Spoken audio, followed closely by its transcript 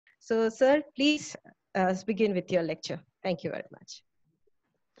So, sir, please begin with your lecture. Thank you very much.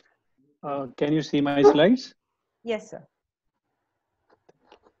 Can you see my slides? Yes, sir.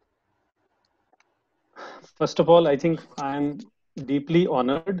 First of all, I think I am deeply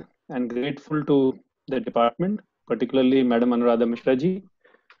honored and grateful to the department, particularly Madam Anuradha Mishra ji,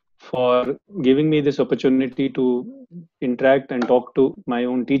 for giving me this opportunity to interact and talk to my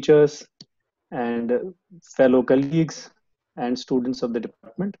own teachers and fellow colleagues and students of the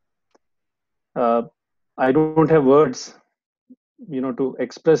department. I don't have words, to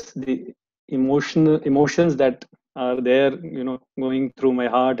express the emotions that are there, going through my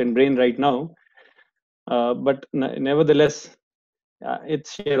heart and brain right now. But nevertheless,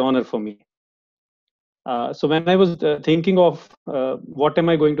 it's sheer honor for me. So when I was thinking of what am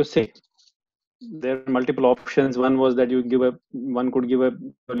I going to say, there are multiple options. One was that one could give a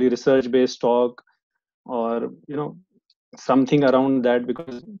purely research-based talk, or something around that,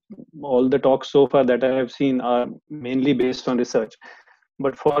 because all the talks so far that I have seen are mainly based on research.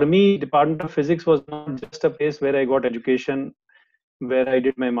 But for me, Department of Physics was not just a place where I got education, where I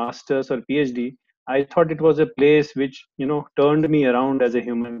did my master's or PhD. I thought it was a place which turned me around as a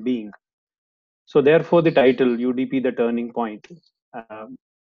human being. So therefore, the title UDP, the turning point.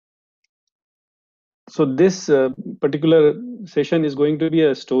 So this particular session is going to be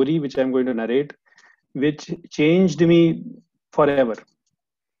a story which I'm going to narrate, which changed me forever.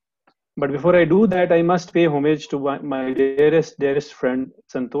 But before I do that, I must pay homage to my dearest friend,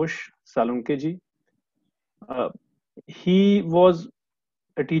 Santosh Salunke ji. He was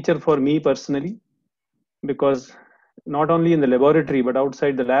a teacher for me personally, because not only in the laboratory, but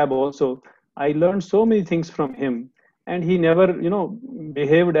outside the lab also, I learned so many things from him. And he never,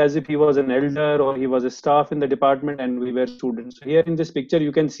 behaved as if he was an elder or he was a staff in the department and we were students. So here in this picture,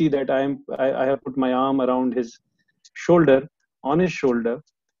 you can see that I have put my arm around his shoulder, on his shoulder.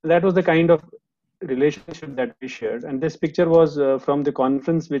 That was the kind of relationship that we shared. And this picture was from the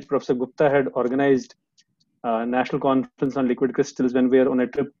conference which Professor Gupta had organized, National Conference on Liquid Crystals, when we were on a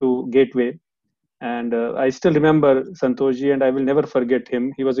trip to Gateway. And I still remember Santoshji, and I will never forget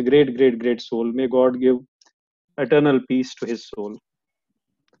him. He was a great, great, great soul. May God give eternal peace to his soul.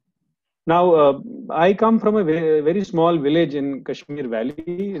 Now, I come from a very, very small village in Kashmir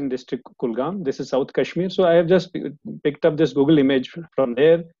Valley in district Kulgam. This is South Kashmir. So I have just picked up this Google image from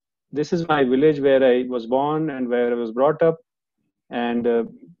there. This is my village where I was born and where I was brought up. And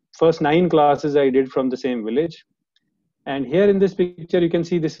first 9 classes I did from the same village. And here in this picture, you can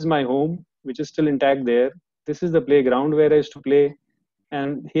see this is my home, which is still intact there. This is the playground where I used to play.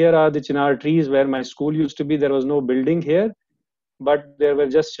 And here are the chinar trees where my school used to be. There was no building here, but there were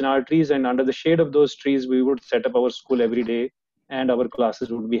just chinar trees. And under the shade of those trees, we would set up our school every day and our classes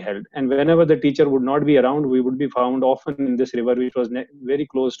would be held. And whenever the teacher would not be around, we would be found often in this river, which was very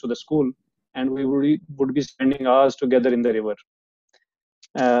close to the school. And we would be spending hours together in the river.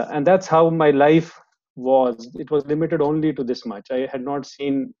 And that's how my life was. It was limited only to this much. I had not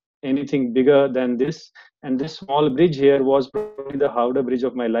seen anything bigger than this. And this small bridge here was probably the Howrah bridge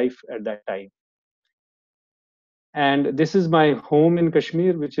of my life at that time. And this is my home in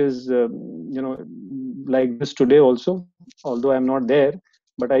Kashmir, which is, like this today also, although I'm not there,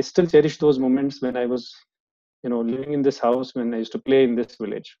 but I still cherish those moments when I was, living in this house, when I used to play in this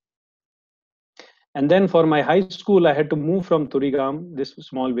village. And then for my high school, I had to move from Turigam, this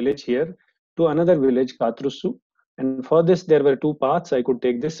small village here, to another village, Katrusu. And for this, there were 2 paths. I could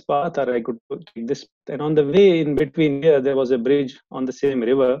take this path or I could take this. And on the way in between here, there was a bridge on the same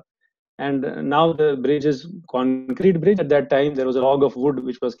river. And now the bridge is concrete bridge. At that time, there was a log of wood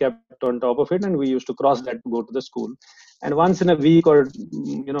which was kept on top of it. And we used to cross that to go to the school. And once in a week or,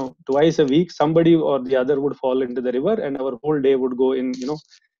 twice a week, somebody or the other would fall into the river and our whole day would go in,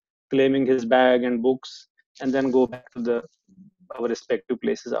 claiming his bag and books, and then go back to our respective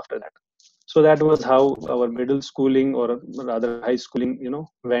places after that. So that was how our middle schooling, or rather high schooling,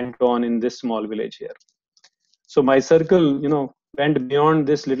 went on in this small village here. So my circle, went beyond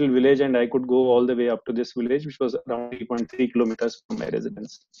this little village, and I could go all the way up to this village, which was around 3.3 kilometers from my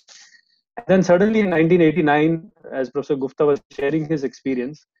residence. And then suddenly in 1989, as Professor Gupta was sharing his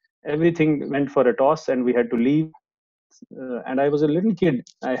experience, everything went for a toss and we had to leave. And I was a little kid.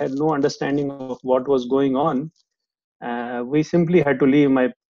 I had no understanding of what was going on. We simply had to leave.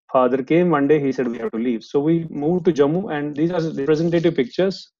 My father came one day, he said, we have to leave. So we moved to Jammu, and these are representative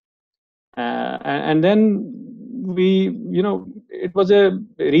pictures. And then we, it was a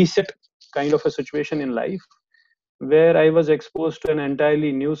reset kind of a situation in life, where I was exposed to an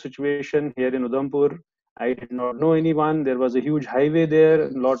entirely new situation here in Udhampur. I did not know anyone. There was a huge highway there, a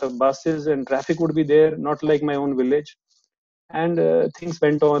lot of buses and traffic would be there, not like my own village. And things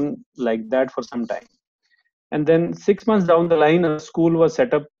went on like that for some time. And then 6 months down the line, a school was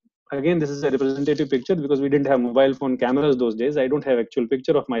set up. Again, this is a representative picture because we didn't have mobile phone cameras those days. I don't have actual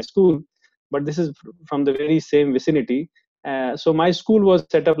picture of my school, but this is from the very same vicinity. So my school was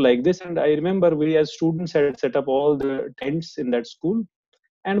set up like this, and I remember we as students had set up all the tents in that school,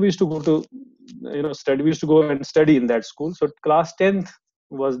 and we used to go to, study. We used to go and study in that school. So class 10th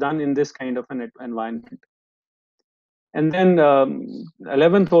was done in this kind of an environment. And then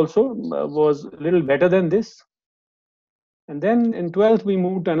 11th also was a little better than this. And then in 12th, we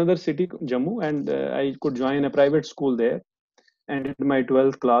moved to another city, Jammu, and I could join a private school there and did my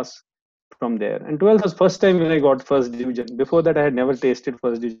 12th class from there. And 12th was first time when I got first division. Before that, I had never tasted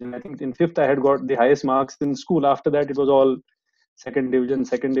first division. I think in 5th, I had got the highest marks in school. After that, it was all second division,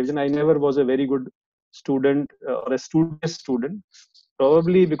 second division. I never was a very good student or a studious student,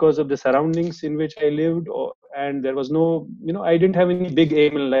 probably because of the surroundings in which I lived, and there was no, I didn't have any big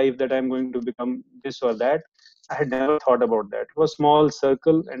aim in life that I'm going to become this or that. I had never thought about that. It was small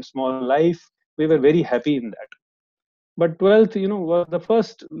circle and small life. We were very happy in that. But 12th, was the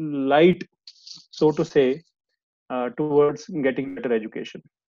first light, so to say, towards getting better education.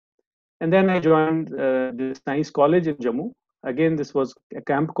 And then I joined this nice college in Jammu. Again, this was a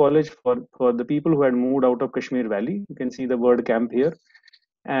camp college for the people who had moved out of Kashmir Valley. You can see the word camp here.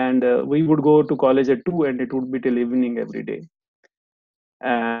 And we would go to college at 2, and it would be till evening every day.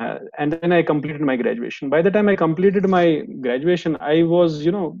 And then I completed my graduation. By the time I completed my graduation, I was,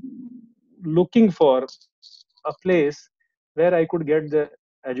 looking for a place where I could get the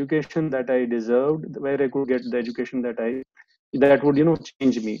education that I deserved, where I could get the education that would,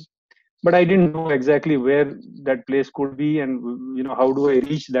 change me. But I didn't know exactly where that place could be, and how do I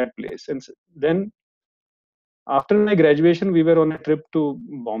reach that place. And then after my graduation, we were on a trip to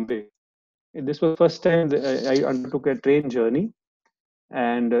Bombay. This was the first time that I undertook a train journey,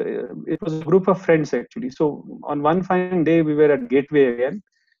 and it was a group of friends actually. So on one fine day, we were at Gateway again,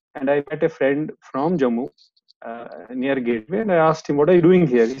 and I met a friend from Jammu near Gateway, and I asked him, "What are you doing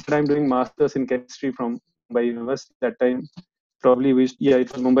here?" He said, "I'm doing masters in chemistry from Mumbai University." That time, probably it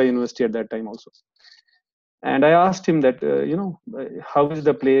was Mumbai University at that time also. And I asked him that, how is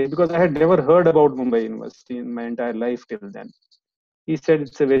the place? Because I had never heard about Mumbai University in my entire life till then. He said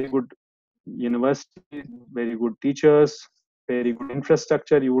it's a very good university, very good teachers, very good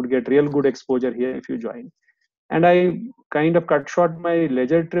infrastructure. You would get real good exposure here if you join. And I kind of cut short my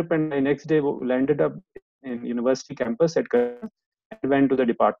leisure trip, and I next day landed up in university campus at Kolkata and went to the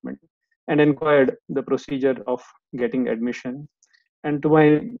department and inquired the procedure of getting admission. And to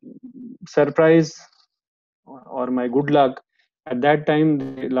my surprise or my good luck, at that time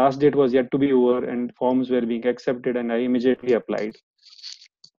the last date was yet to be over and forms were being accepted, and I immediately applied.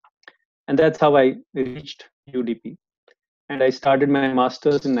 And that's how I reached UDP. And I started my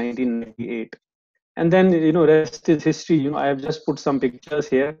master's in 1998. And then, rest is history. I have just put some pictures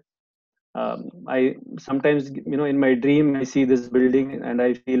here. I sometimes, in my dream, I see this building and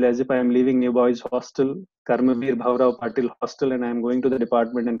I feel as if I am leaving New Boys Hostel, Karmavir Bhavrao Patil Hostel, and I'm going to the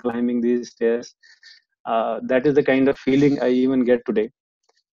department and climbing these stairs. That is the kind of feeling I even get today.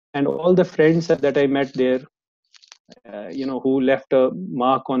 And all the friends that I met there, who left a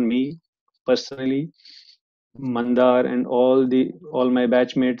mark on me personally, Mandar and all my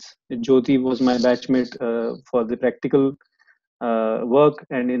batchmates. Jyoti was my batchmate for the practical work,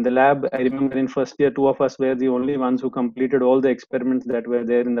 and in the lab, I remember in first year, 2 of us were the only ones who completed all the experiments that were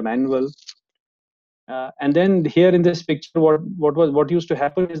there in the manual. And then here in this picture, what used to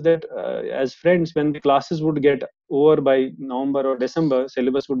happen is that as friends, when the classes would get over by November or December,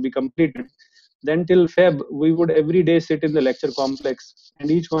 syllabus would be completed. Then till Feb, we would every day sit in the lecture complex, and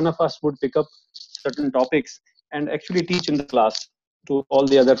each one of us would pick up certain topics and actually teach in the class to all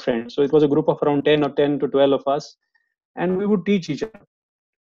the other friends. So it was a group of around 10 to 12 of us, and we would teach each other.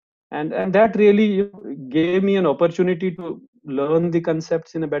 And that really gave me an opportunity to learn the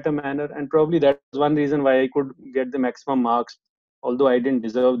concepts in a better manner. And probably that was one reason why I could get the maximum marks, although I didn't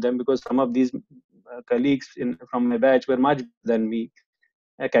deserve them, because some of these colleagues from my batch were much better than me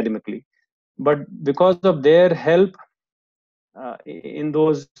academically. But because of their help in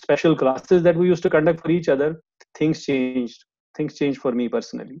those special classes that we used to conduct for each other, things changed. Things changed for me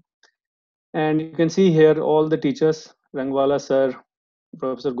personally. And you can see here all the teachers, Rangwala sir,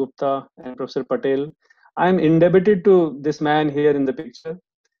 Professor Gupta, and Professor Patel. I'm indebted to this man here in the picture,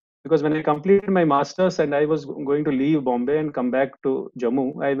 because when I completed my master's and I was going to leave Bombay and come back to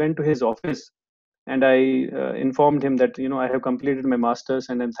Jammu, I went to his office and I informed him that, I have completed my master's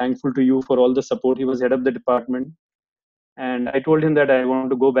and I'm thankful to you for all the support. He was head of the department. And I told him that I want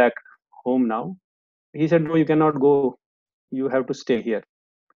to go back home now. He said, "No, you cannot go. you have to stay here.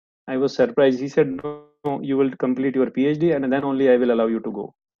 I was surprised. He said, no, you will complete your PhD and then only I will allow you to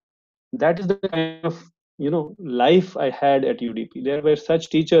go. That is the kind of, life I had at UDP. There were such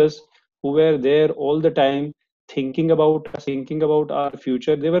teachers who were there all the time, thinking about us, thinking about our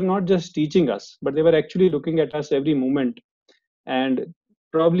future. They were not just teaching us, but they were actually looking at us every moment and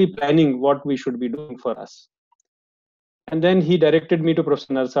probably planning what we should be doing for us. And then he directed me to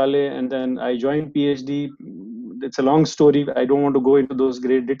Professor Narsale, and then I joined PhD. It's a long story. I don't want to go into those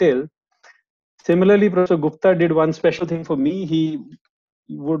great detail. Similarly, Professor Gupta did one special thing for me. He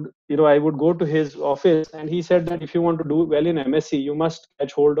would, I would go to his office, and he said that if you want to do well in MSc, you must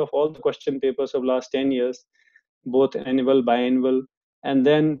catch hold of all the question papers of last 10 years, both annual, biannual, and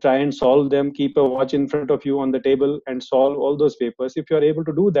then try and solve them. Keep a watch in front of you on the table and solve all those papers. If you are able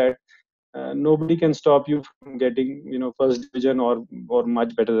to do that, nobody can stop you from getting, first division or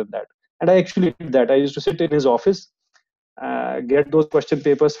much better than that. And I actually did that. I used to sit in his office, get those question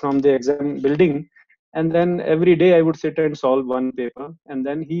papers from the exam building, and then every day I would sit and solve one paper, and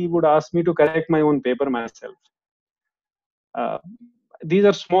then he would ask me to correct my own paper myself. These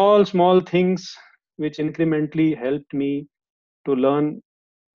are small things which incrementally helped me to learn,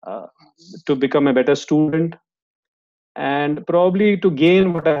 to become a better student, and probably to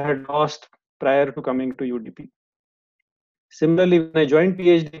gain what I had lost prior to coming to UDP. Similarly, when I joined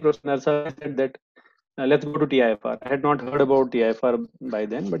PhD, Professor Narsal said that let's go to TIFR. I had not heard about TIFR by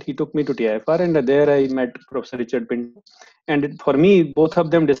then, but he took me to TIFR, and there I met Professor Richard Pinto. And for me, both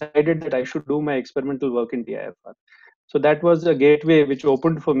of them decided that I should do my experimental work in TIFR. So that was a gateway which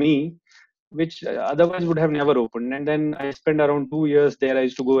opened for me, which otherwise would have never opened. And then I spent around 2 years there. I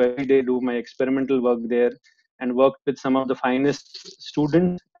used to go every day, do my experimental work there, and worked with some of the finest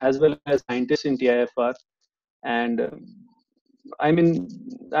students as well as scientists in TIFR. And I mean,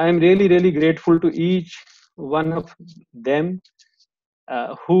 I'm really grateful to each one of them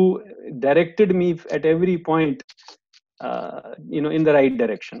who directed me at every point, in the right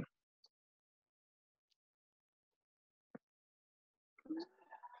direction.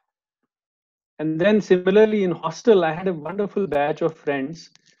 And then similarly in hostel, I had a wonderful batch of friends.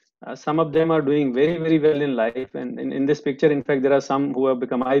 Some of them are doing very well in life. And in this picture, in fact, there are some who have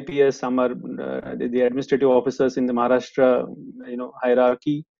become IPS, some are the administrative officers in the Maharashtra,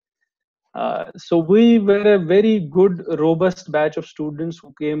 hierarchy. So we were a very good, robust batch of students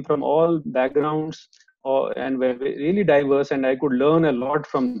who came from all backgrounds and were really diverse, and I could learn a lot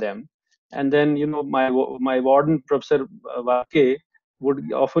from them. And then, my warden, Professor Vake,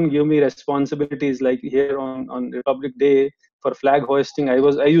 would often give me responsibilities, like here on Republic Day for flag hoisting.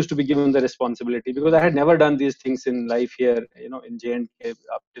 I used to be given the responsibility because I had never done these things in life here, in J&K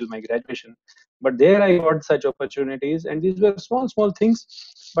up till my graduation. But there I got such opportunities, and these were small things,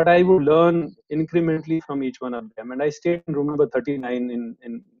 but I would learn incrementally from each one of them. And I stayed in room number 39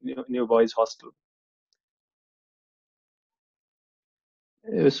 in New Boys Hostel.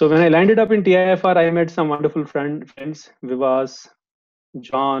 So when I landed up in TIFR, I met some wonderful friends, Vivas,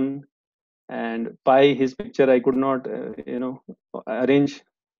 John, and Pai. His picture I could not, arrange.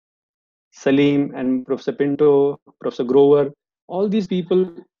 Salim and Professor Pinto, Professor Grover, all these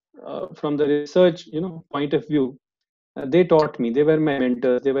people from the research, point of view, they taught me. They were my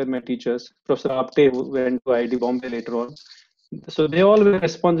mentors. They were my teachers. Professor Apte, who went to IIT Bombay later on. So they all were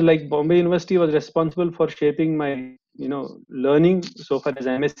responsible. Like Bombay University was responsible for shaping my, learning so far as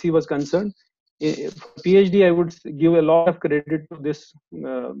MSc was concerned. For PhD, I would give a lot of credit to this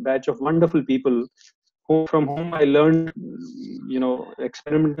batch of wonderful people from whom I learned,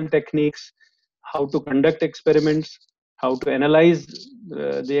 experimental techniques, how to conduct experiments, how to analyze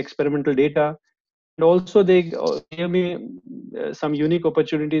the experimental data. And also they gave me some unique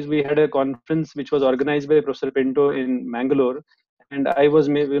opportunities. We had a conference which was organized by Professor Pinto in Mangalore, and I was,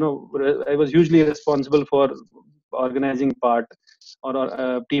 I was hugely responsible for organizing part or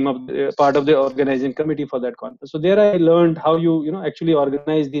part of the organizing committee for that conference. So there I learned how you actually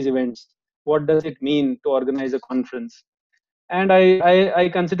organize these events. What does it mean to organize a conference? And I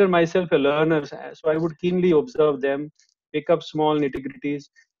consider myself a learner, so I would keenly observe them, pick up small nitty-gritties,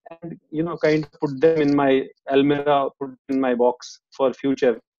 and kind of put them in my almirah, put in my box for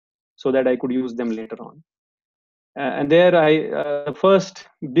future, so that I could use them later on. And there the first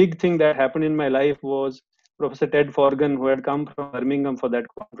big thing that happened in my life was Professor Ted Forgan, who had come from Birmingham for that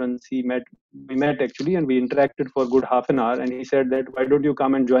conference. We met actually, and we interacted for a good half an hour. And he said that, why don't you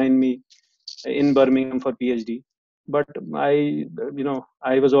come and join me in Birmingham for PhD? But I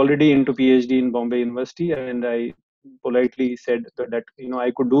was already into PhD in Bombay University, and I politely said that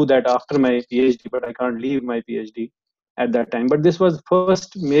I could do that after my PhD, but I can't leave my PhD at that time. But this was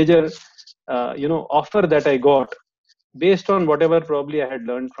first major offer that I got based on whatever probably I had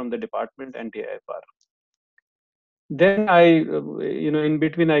learned from the department and TIFR. Then in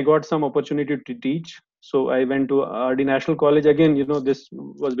between, I got some opportunity to teach. So I went to RD National College again. This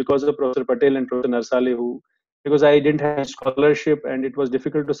was because of Professor Patel and Professor Narsale, because I didn't have scholarship and it was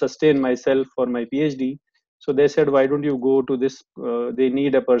difficult to sustain myself for my PhD. So they said, why don't you go to this? They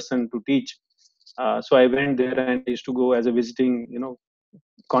need a person to teach. So I went there and I used to go as a visiting,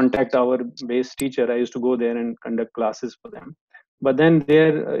 contact hour based teacher. I used to go there and conduct classes for them. But then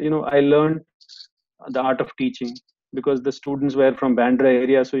there, I learned the art of teaching, because the students were from Bandra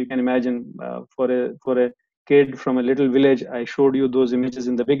area. So you can imagine, for a kid from a little village, I showed you those images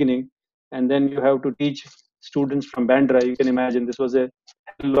in the beginning, and then you have to teach students from Bandra. You can imagine this was a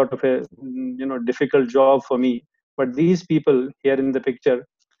lot of a difficult job for me. But these people here in the picture,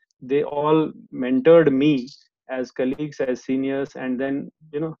 they all mentored me as colleagues, as seniors, and then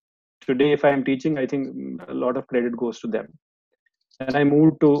today if I am teaching, I think a lot of credit goes to them. And I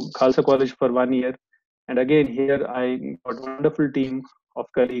moved to Khalsa College for 1 year. And again, here I got a wonderful team of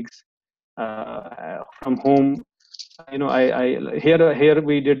colleagues from home. Here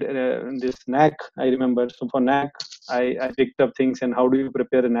we did this NAC, I remember. So for NAC, I picked up things, and how do you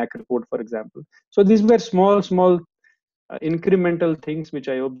prepare a NAC report, for example. So these were small incremental things which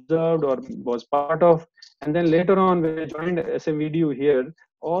I observed or was part of. And then later on, when I joined SMVDU here,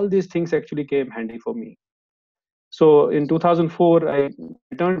 all these things actually came handy for me. So in 2004, I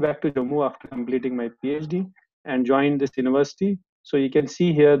returned back to Jammu after completing my PhD and joined this university. So you can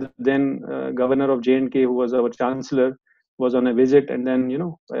see here the then governor of J&K, who was our chancellor, was on a visit. And then,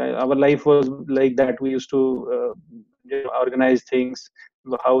 our life was like that. We used to organize things,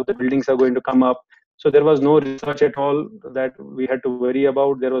 how the buildings are going to come up. So there was no research at all that we had to worry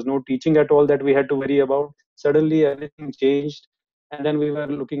about. There was no teaching at all that we had to worry about. Suddenly everything changed. And then we were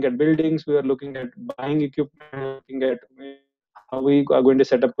looking at buildings, we were looking at buying equipment, looking at how we are going to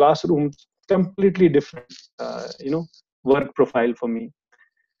set up classrooms. Completely different, work profile for me.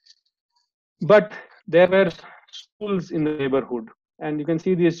 But there were schools in the neighborhood, and you can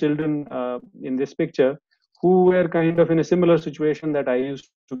see these children in this picture who were kind of in a similar situation that I used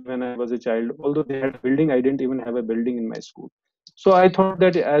to when I was a child. Although they had a building, I didn't even have a building in my school. So I thought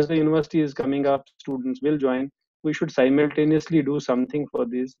that as the university is coming up, students will join, we should simultaneously do something for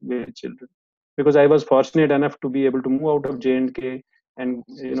these village children. Because I was fortunate enough to be able to move out of J&K and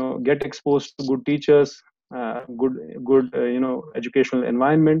get exposed to good teachers, good educational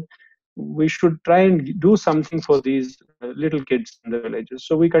environment. We should try and do something for these little kids in the villages.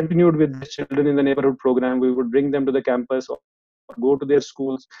 So we continued with the children in the neighborhood program. We would bring them to the campus or go to their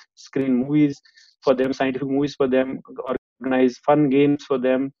schools, screen movies for them, scientific movies for them, organize fun games for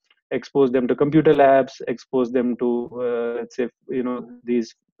them, expose them to computer labs, expose them to let's say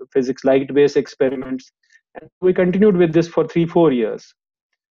these physics light-based experiments. And we continued with this for 3-4 years.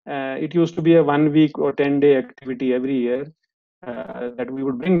 It used to be a 1 week or 10-day activity every year that we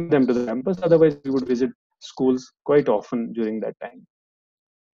would bring them to the campus. Otherwise, we would visit schools quite often during that time.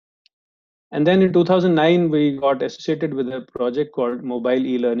 And then in 2009, we got associated with a project called Mobile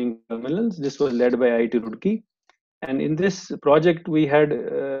E-Learning Terminals. This was led by IIT Roorkee. And in this project, we had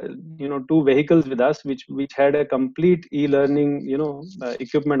 2 vehicles with us, which had a complete e-learning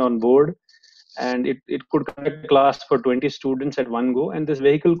equipment on board, and it could conduct a class for 20 students at one go. And this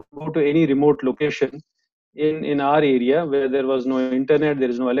vehicle could go to any remote location in our area where there was no internet, there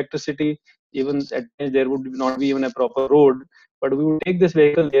is no electricity, even at times there would not be even a proper road. But we would take this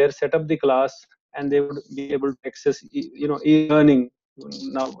vehicle there, set up the class, and they would be able to access e-learning.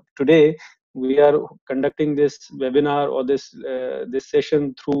 Now today we are conducting this webinar or this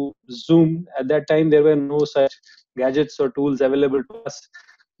session through Zoom. At that time there were no such gadgets or tools available to us,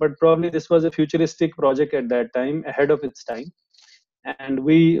 but probably this was a futuristic project at that time, ahead of its time. And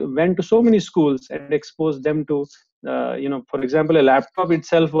we went to so many schools and exposed them to for example, a laptop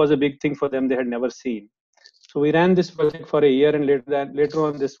itself was a big thing for them. They had never seen. So we ran this project for a year, and later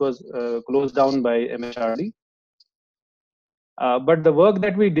on this was closed down by MHRD. But the work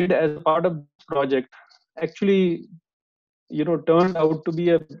that we did as part of this project actually turned out to be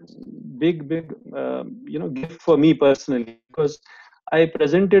a big gift for me personally, because I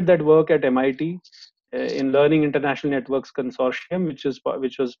presented that work at MIT in Learning International Networks Consortium, which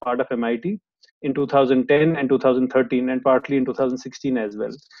was part of MIT in 2010 and 2013, and partly in 2016 as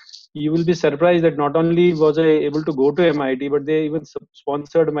well. You will be surprised that not only was I able to go to MIT, but they even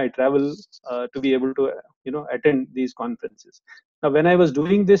sponsored my travel to be able to attend these conferences. Now, when I was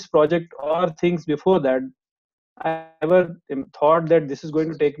doing this project or things before that, I never thought that this is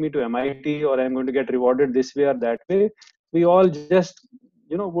going to take me to MIT or I'm going to get rewarded this way or that way. We all just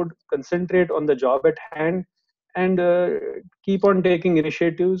would concentrate on the job at hand and keep on taking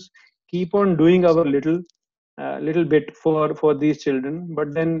initiatives, keep on doing our little bit for these children.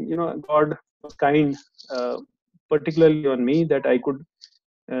 But then, God was kind, particularly on me, that I could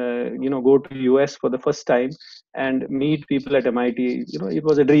go to US for the first time and meet people at MIT. It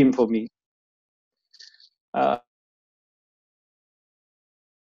was a dream for me.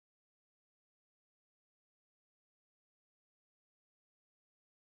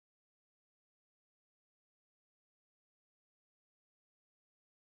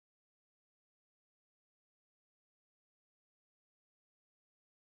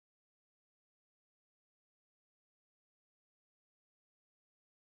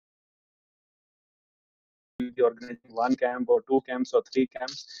 Be organizing one camp or two camps or three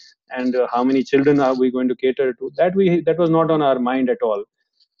camps, and how many children are we going to cater to? That was not on our mind at all.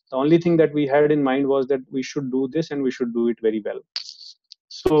 The only thing that we had in mind was that we should do this and we should do it very well.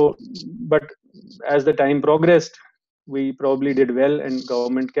 So, but as the time progressed, we probably did well, and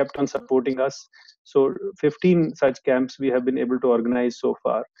government kept on supporting us. So 15 such camps we have been able to organize so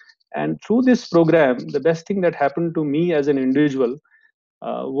far. And through this program, the best thing that happened to me as an individual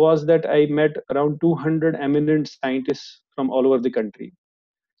was that I met around 200 eminent scientists from all over the country.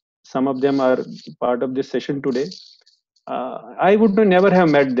 Some of them are part of this session today. I would never have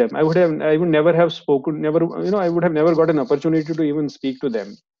met them. I would never have spoken. Never, I would have never got an opportunity to even speak to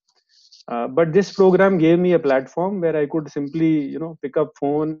them. But this program gave me a platform where I could simply, pick up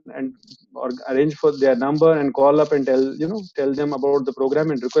phone and or arrange for their number and call up and tell them about the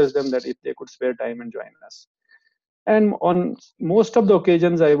program and request them that if they could spare time and join us. And on most of the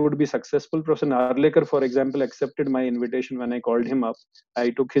occasions, I would be successful. Professor Narlekar, for example, accepted my invitation when I called him up. I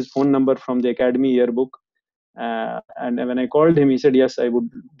took his phone number from the academy yearbook. And when I called him, he said, yes, I would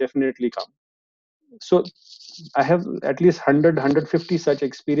definitely come. So I have at least 150 such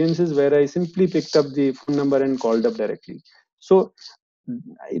experiences where I simply picked up the phone number and called up directly. So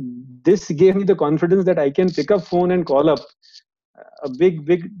this gave me the confidence that I can pick up phone and call up a big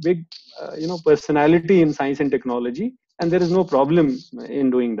personality in science and technology, and there is no problem in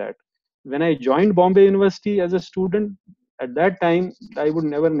doing that. When I joined Bombay University as a student, at that time I would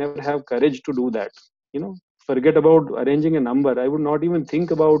never have courage to do that. Forget about arranging a number. I would not even think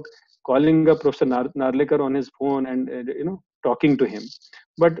about calling up Professor Narlekar on his phone and talking to him.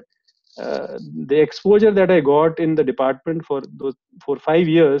 But the exposure that I got in the department for 5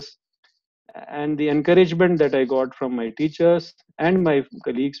 years, and the encouragement that I got from my teachers and my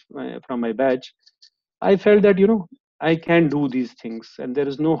colleagues from my batch, I felt that I can do these things, and there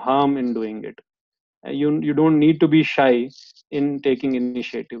is no harm in doing it. You don't need to be shy in taking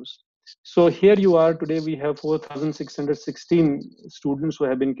initiatives. So here you are today. We have 4,616 students who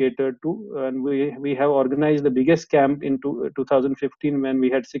have been catered to, and we have organized the biggest camp in 2015 when we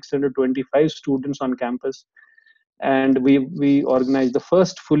had 625 students on campus. And we organized the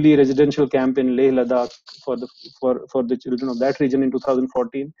first fully residential camp in Leh, Ladakh for the children of that region in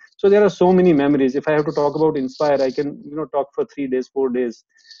 2014. So there are so many memories. If I have to talk about Inspire, I can talk for 3 days, 4 days.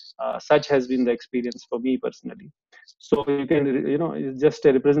 Such has been the experience for me personally. So you can it's just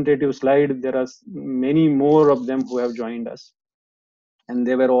a representative slide. There are many more of them who have joined us, and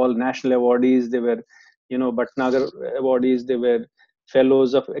they were all national awardees. They were Bhatnagar awardees. They were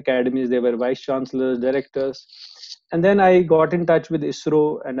fellows of academies. They were vice chancellors, directors. And then I got in touch with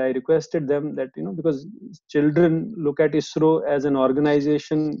ISRO, and I requested them that because children look at ISRO as an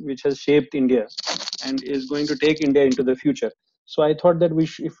organization which has shaped India and is going to take India into the future. So I thought that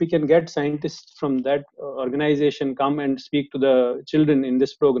if we can get scientists from that organization come and speak to the children in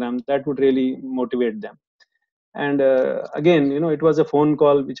this program, that would really motivate them. And again, it was a phone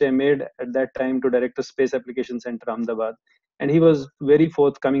call which I made at that time to Director Space Application Center, Ahmedabad. And he was very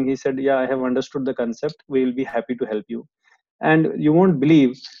forthcoming. He said, yeah, I have understood the concept. We will be happy to help you. And you won't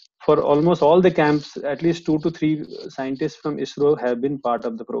believe, for almost all the camps, at least 2 to 3 scientists from ISRO have been part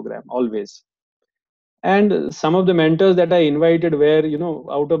of the program, always. And some of the mentors that I invited were,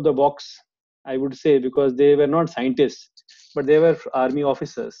 out of the box, I would say, because they were not scientists, but they were army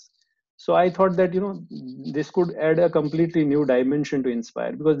officers. So I thought that this could add a completely new dimension to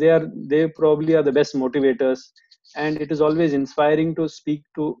Inspire, because they probably are the best motivators, and it is always inspiring to speak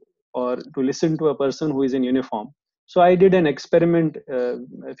to or to listen to a person who is in uniform. So I did an experiment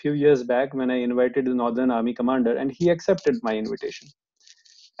a few years back when I invited the Northern Army commander, and he accepted my invitation.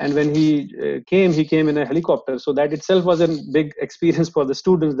 And when he came in a helicopter. So that itself was a big experience for the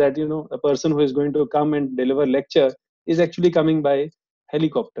students, that a person who is going to come and deliver lecture is actually coming by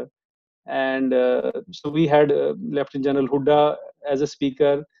helicopter. And so we had Lieutenant General Hooda as a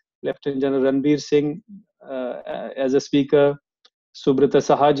speaker, Lieutenant General Ranbir Singh as a speaker, Subrata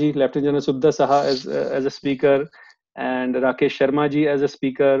Sahaji, Lieutenant General Subda Saha as a speaker, and Rakesh Sharma ji as a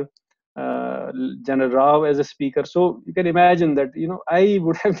speaker, General Rao as a speaker. So you can imagine that, I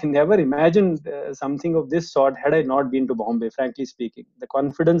would have never imagined something of this sort had I not been to Bombay, frankly speaking. The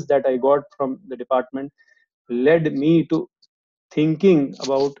confidence that I got from the department led me to thinking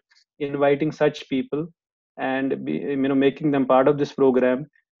about inviting such people and making them part of this program,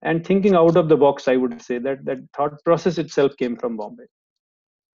 and thinking out of the box. I would say that thought process itself came from Bombay.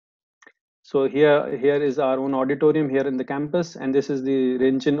 So here is our own auditorium here in the campus, and this is the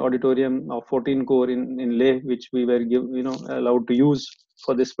Renchin auditorium of 14 core in Leh, which we were allowed to use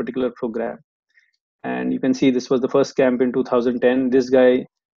for this particular program. And you can see this was the first camp in 2010. This guy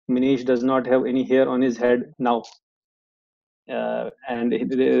Manish does not have any hair on his head now, and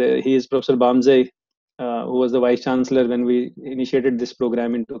he is Professor Bamze, who was the vice chancellor when we initiated this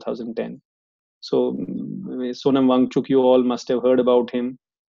program in 2010. So Sunil Wanchoo, you all must have heard about him.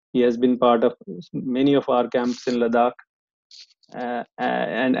 He has been part of many of our camps in Ladakh.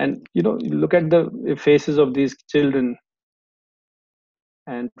 And look at the faces of these children.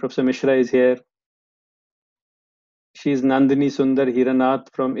 And Professor Mishra is here. She is Nandini Sundar Hiranath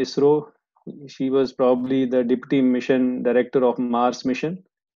from ISRO. She was probably the deputy mission director of Mars mission.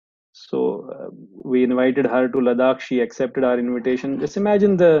 So we invited her to Ladakh. She accepted our invitation. Just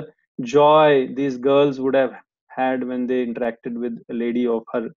imagine the joy these girls would have had when they interacted with a lady of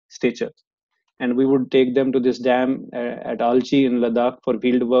her stature. And we would take them to this dam at Alchi in Ladakh for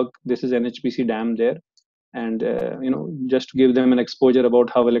field work. This is NHPC dam there. And just to give them an exposure about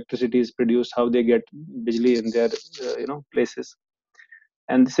how electricity is produced, how they get bijli in their places.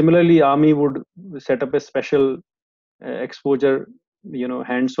 And similarly, Army would set up a special exposure,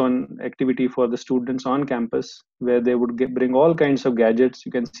 hands-on activity for the students on campus, where they would bring all kinds of gadgets.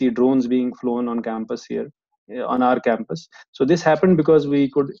 You can see drones being flown on campus here, on our campus. So this happened because we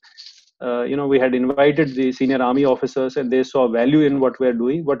could, we had invited the senior Army officers, and they saw value in what we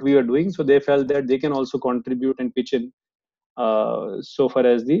were doing. So they felt that they can also contribute and pitch in so far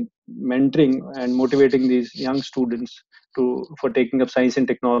as the mentoring and motivating these young students for taking up science and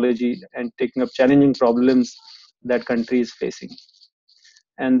technology and taking up challenging problems that country is facing.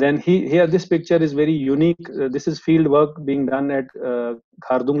 And then here this picture is very unique. This is field work being done at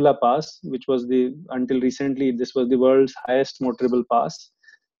Khardungla Pass, which was until recently, this was the world's highest motorable pass.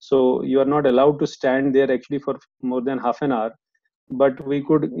 So you are not allowed to stand there actually for more than half an hour. But we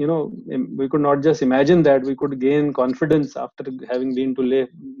could, we could not just imagine that. We could gain confidence after having been to Leh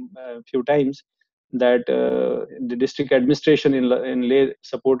a few times, that the district administration in Leh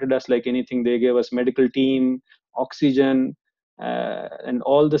supported us like anything. They gave us medical team, oxygen, and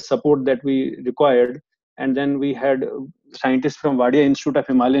all the support that we required. And then we had scientists from Wadia Institute of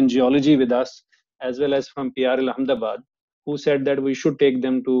Himalayan Geology with us, as well as from PRL Ahmedabad, who said that we should take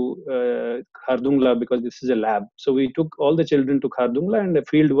them to Khardungla because this is a lab. So we took all the children to Khardungla, and a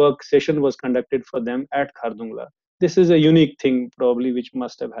field work session was conducted for them at Khardungla. This is a unique thing probably which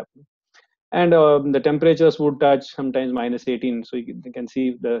must have happened. And the temperatures would touch sometimes -18. So you can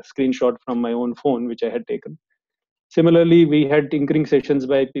see the screenshot from my own phone, which I had taken. Similarly, we had tinkering sessions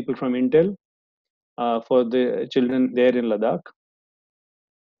by people from Intel for the children there in Ladakh.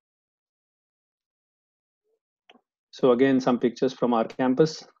 So again, some pictures from our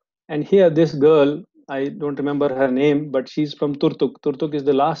campus. And here, this girl, I don't remember her name, but she's from Turtuk. Turtuk is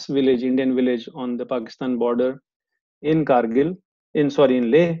the last village, Indian village on the Pakistan border in Kargil, in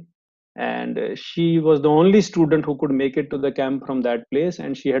Leh. And she was the only student who could make it to the camp from that place.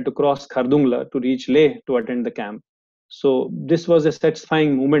 And she had to cross Khardungla to reach Leh to attend the camp. So this was a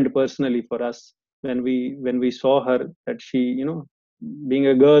satisfying moment personally for us when we saw her, that she, being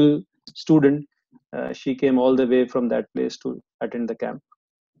a girl student, she came all the way from that place to attend the camp.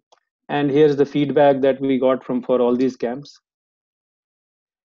 And here's the feedback that we got for all these camps.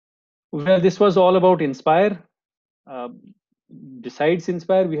 Well, this was all about INSPIRE. Besides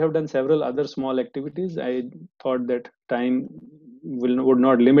INSPIRE, we have done several other small activities. I thought that time would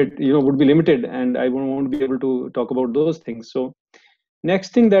be limited, and I won't be able to talk about those things. So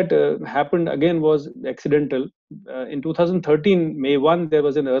next thing that happened again was accidental. In 2013, May 1, there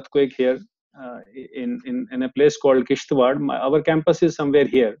was an earthquake here in a place called Kishtwar. Our campus is somewhere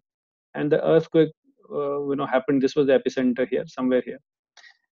here, and the earthquake happened. This was the epicenter here, somewhere here.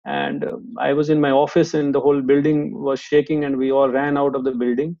 And I was in my office, and the whole building was shaking, and we all ran out of the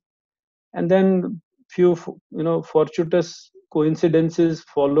building. And then few fortuitous coincidences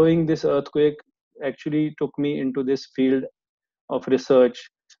following this earthquake actually took me into this field of research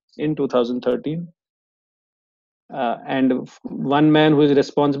in 2013. And one man who is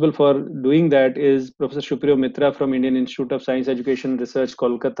responsible for doing that is Professor Shupriyo Mitra from Indian Institute of Science Education and Research,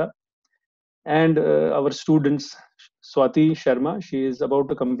 Kolkata. And our students, Swati Sharma, she is about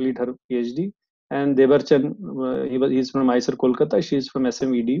to complete her PhD. And Debarchan, he's from IISER, Kolkata. She is from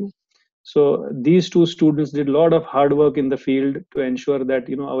SMVDU. So these two students did a lot of hard work in the field to ensure that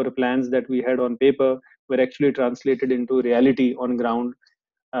our plans that we had on paper were actually translated into reality on ground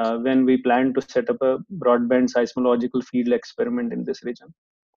when we planned to set up a broadband seismological field experiment in this region.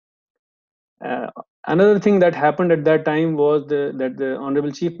 Another thing that happened at that time was that the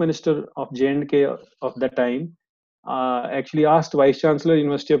Honorable Chief Minister of J&K of that time actually asked Vice Chancellor,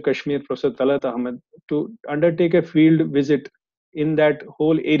 University of Kashmir, Professor Talat Ahmed, to undertake a field visit in that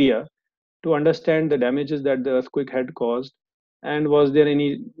whole area to understand the damages that the earthquake had caused, and was there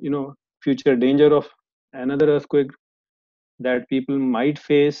any future danger of another earthquake that people might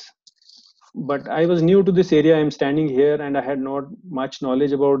face. But I was new to this area. I'm standing here and I had not much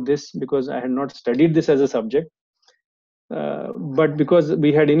knowledge about this because I had not studied this as a subject. But because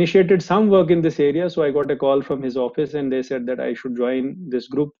we had initiated some work in this area, so I got a call from his office and they said that I should join this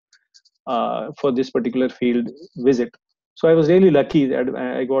group for this particular field visit. So I was really lucky that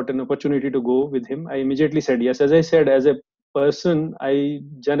I got an opportunity to go with him. I immediately said yes. As I said, as a person, I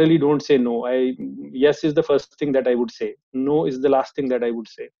generally don't say no. Yes is the first thing that I would say. No is the last thing that I would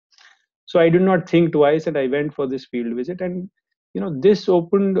say. So I did not think twice and I went for this field visit. And this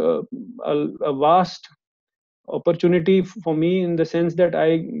opened a vast opportunity for me, in the sense that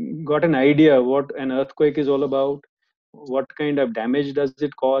I got an idea what an earthquake is all about, what kind of damage does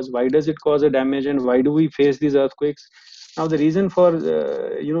it cause, why does it cause a damage, and why do we face these earthquakes. Now the reason for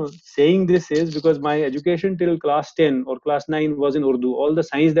saying this is because my education till class 10 or class 9 was in Urdu. All the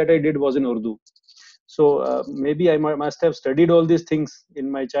science that I did was in Urdu. So maybe I must have studied all these things in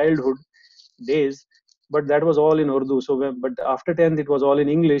my childhood days, but that was all in Urdu. So but after 10th it was all in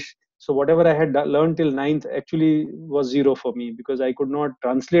English. So whatever I had learned till 9th actually was zero for me, because I could not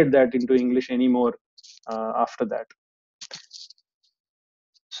translate that into English anymore after that.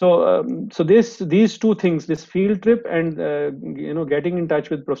 So these two things, this field trip and getting in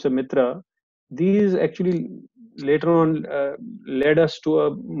touch with Professor Mitra, these actually later on led us to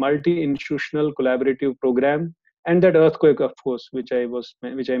a multi-institutional collaborative program, and that earthquake, of course, which I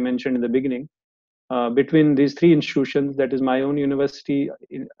mentioned in the beginning, between these three institutions, that is my own university,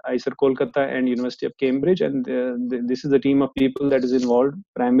 IISER Kolkata, and University of Cambridge. And this is the team of people that is involved,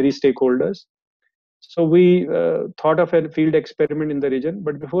 primary stakeholders. So we thought of a field experiment in the region,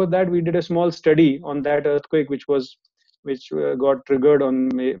 but before that we did a small study on that earthquake, which got triggered in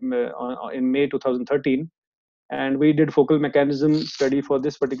May 2013. And we did focal mechanism study for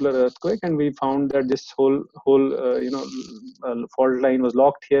this particular earthquake, and we found that this whole fault line was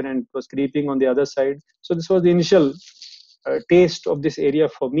locked here and was creeping on the other side. So this was the initial taste of this area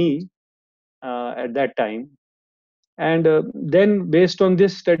for me at that time. And then based on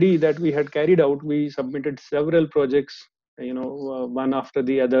this study that we had carried out, we submitted several projects, one after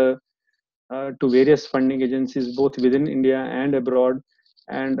the other, to various funding agencies, both within India and abroad.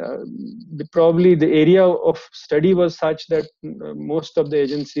 And probably the area of study was such that most of the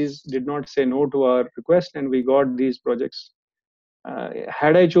agencies did not say no to our request, and we got these projects.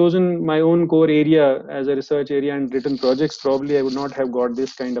 Had I chosen my own core area as a research area and written projects, probably I would not have got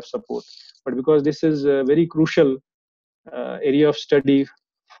this kind of support. But because this is a very crucial area of study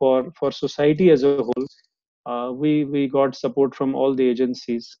for society as a whole, we got support from all the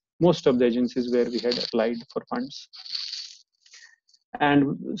agencies, most of the agencies where we had applied for funds.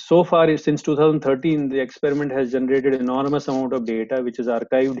 And so far, since 2013, the experiment has generated enormous amount of data, which is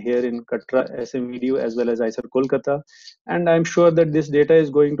archived here in Katra, SMVDU, as well as IISER Kolkata. And I'm sure that this data is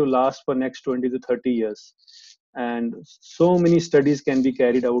going to last for next 20 to 30 years. And so many studies can be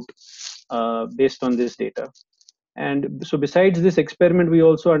carried out based on this data. And so besides this experiment, we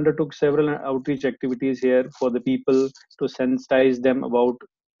also undertook several outreach activities here for the people to sensitize them about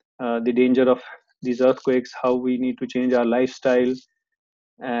the danger of these earthquakes, how we need to change our lifestyle.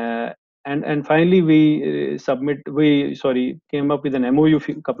 And finally, we came up with an MOU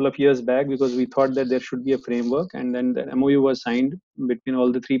a couple of years back, because we thought that there should be a framework, and then the MOU was signed between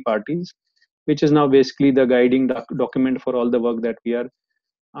all the three parties, which is now basically the guiding document for all the work that we are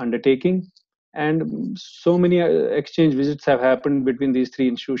undertaking. And so many exchange visits have happened between these three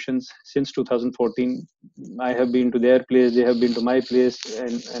institutions since 2014. I have been to their place, they have been to my place,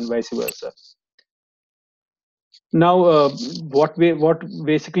 and vice versa. Now, what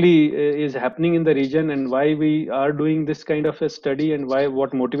basically is happening in the region, and why we are doing this kind of a study, and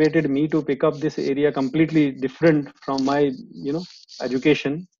what motivated me to pick up this area completely different from my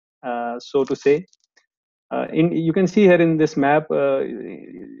education, so to say. You can see here in this map,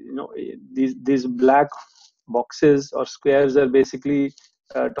 these black boxes or squares are basically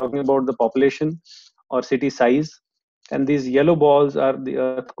talking about the population or city size, and these yellow balls are the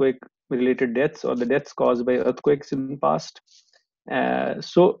earthquake related deaths or the deaths caused by earthquakes in the past. And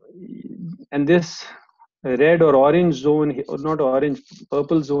this red or orange zone, or not orange,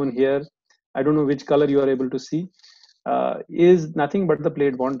 purple zone here, I don't know which color you are able to see, is nothing but the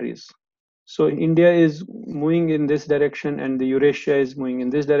plate boundaries. So India is moving in this direction and the Eurasia is moving in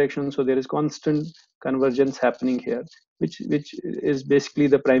this direction. So there is constant convergence happening here, which is basically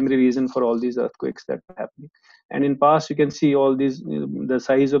the primary reason for all these earthquakes that are happening. And in past, you can see all these, the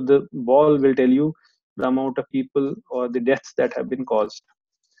size of the ball will tell you the amount of people or the deaths that have been caused.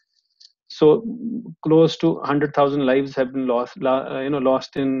 So close to 100,000 lives have been lost,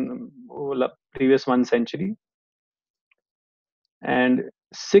 lost in previous 1 century. And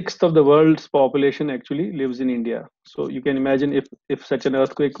 1/6 of the world's population actually lives in India. So you can imagine if such an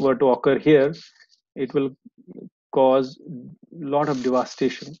earthquake were to occur here, it will cause a lot of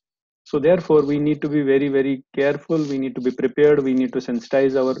devastation. So therefore, we need to be very, very careful. We need to be prepared. We need to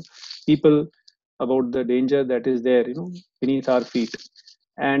sensitize our people about the danger that is there, beneath our feet.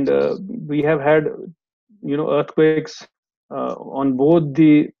 And we have had, earthquakes on both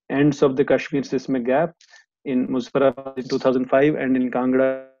the ends of the Kashmir seismic gap, in Muzaffarabad in 2005 and in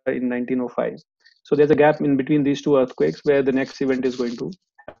Kangra in 1905. So there's a gap in between these two earthquakes where the next event is going to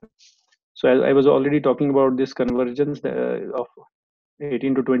happen. So I was already talking about this convergence of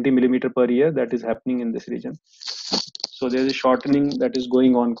 18 to 20 millimeter per year that is happening in this region. So there's a shortening that is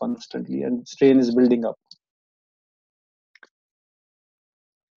going on constantly and strain is building up.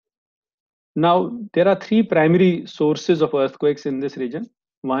 Now, there are 3 primary sources of earthquakes in this region.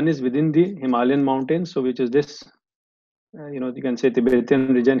 One is within the Himalayan mountains, so which is this, you can say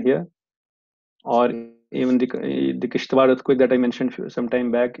Tibetan region here, or even the Kishtwar earthquake that I mentioned some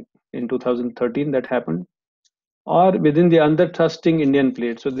time back in 2013 that happened, or within the under-thrusting Indian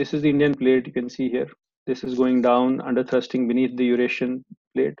plate. So this is the Indian plate you can see here. This is going down, under-thrusting beneath the Eurasian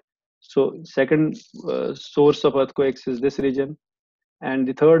plate. So second source of earthquakes is this region. And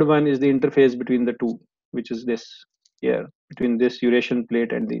the third one is the interface between the two, which is this here, between this Eurasian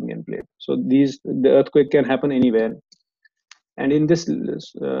plate and the Indian plate. So the earthquake can happen anywhere. And in this, I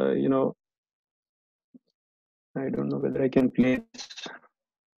don't know whether I can play this.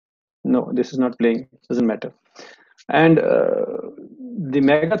 No, this is not playing, doesn't matter. And the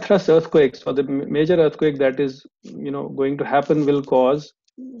mega thrust earthquakes, or the major earthquake that is, going to happen, will cause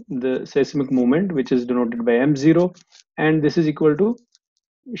the seismic movement, which is denoted by M0. And this is equal to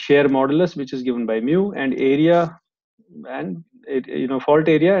shear modulus, which is given by mu, and area, and fault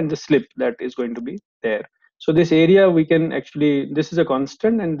area, and the slip that is going to be there. So this area, we can actually, this is a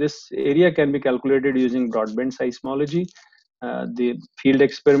constant, and this area can be calculated using broadband seismology, the field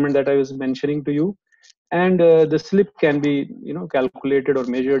experiment that I was mentioning to you, and the slip can be calculated or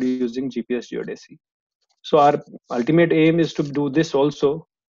measured using GPS geodesy. So our ultimate aim is to do this also,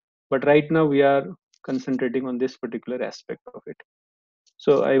 but right now we are concentrating on this particular aspect of it.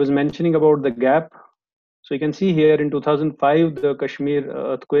 So I was mentioning about the gap. So you can see here in 2005, the Kashmir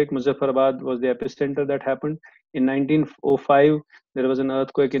earthquake, Muzaffarabad was the epicenter that happened. In 1905, there was an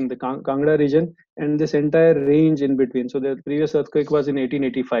earthquake in the Kangra region, and this entire range in between. So the previous earthquake was in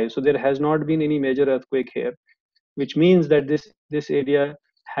 1885. So there has not been any major earthquake here, which means that this area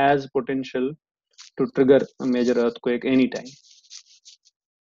has potential to trigger a major earthquake anytime.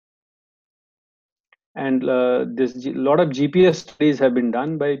 And this lot of GPS studies have been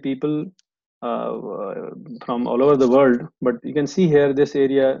done by people from all over the world, but you can see here this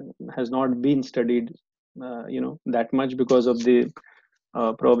area has not been studied that much because of the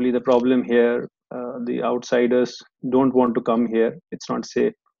probably the problem here. The outsiders don't want to come here. It's not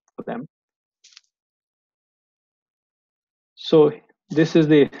safe for them. So this is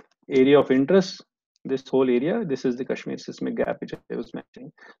the area of interest, this whole area. This is the Kashmir seismic gap, which I was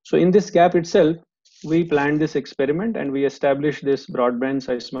mentioning. So in this gap itself, we planned this experiment and we established this broadband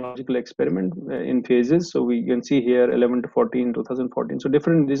seismological experiment in phases. So we can see here 11 to 14, 2014. So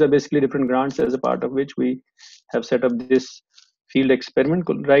these are basically different grants, as a part of which we have set up this field experiment.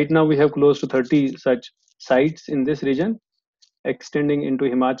 Right now we have close to 30 such sites in this region, extending into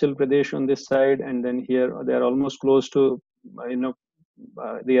Himachal Pradesh on this side, and then here they are almost close to the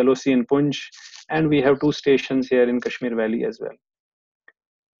LOC in Punj, and we have 2 stations here in Kashmir Valley as well.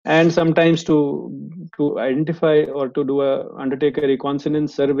 And sometimes to identify or to undertake a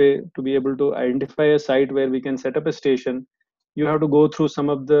reconnaissance survey to be able to identify a site where we can set up a station, you have to go through some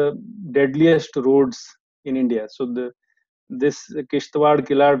of the deadliest roads in India. So this Kishtwar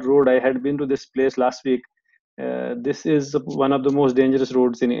Kilad road, I had been to this place last week. This is one of the most dangerous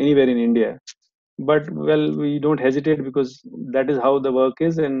roads in anywhere in India. But well, we don't hesitate because that is how the work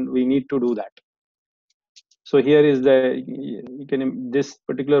is, and we need to do that. So here is this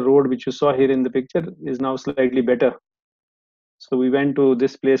particular road which you saw here in the picture is now slightly better. So we went to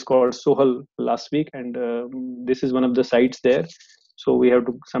this place called Sohal last week, and this is one of the sites there. So we have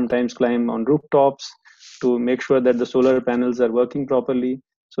to sometimes climb on rooftops to make sure that the solar panels are working properly.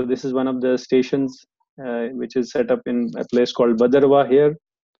 So this is one of the stations which is set up in a place called Badarwa here.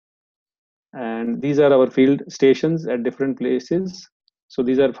 And these are our field stations at different places. So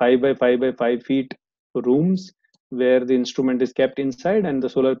these are 5 by 5 by 5 feet rooms where the instrument is kept inside and the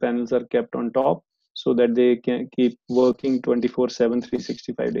solar panels are kept on top, so that they can keep working 24/7,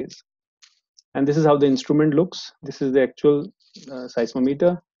 365 days. And this is how the instrument looks. This is the actual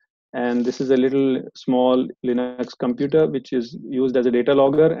seismometer, and this is a little small Linux computer which is used as a data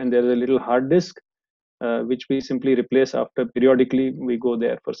logger, and there is a little hard disk which we simply replace after periodically we go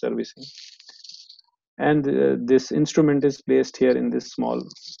there for servicing. And this instrument is placed here in this small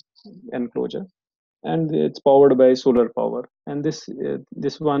enclosure, and it's powered by solar power. And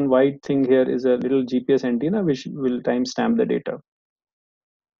this one white thing here is a little GPS antenna which will timestamp the data.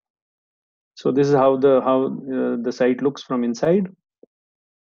 So this is how the site looks from inside.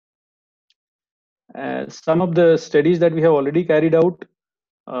 Some of the studies that we have already carried out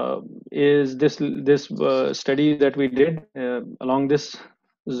is this study that we did along this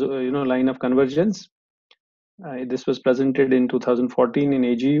line of convergence. This was presented in 2014 in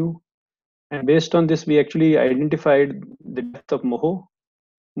AGU. And based on this, we actually identified the depth of Moho.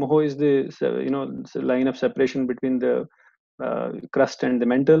 Moho is the line of separation between the crust and the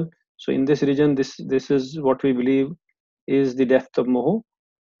mantle. So in this region, this is what we believe is the depth of Moho.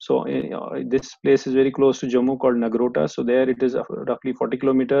 So this place is very close to Jammu called Nagrota. So there it is roughly 40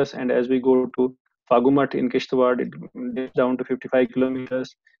 kilometers. And as we go to Fagumat in Kishtwar, it dips down to 55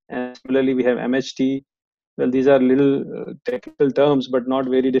 kilometers. And similarly, we have MHT. Well, these are little technical terms, but not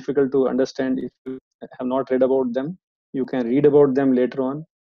very difficult to understand if you have not read about them. You can read about them later on.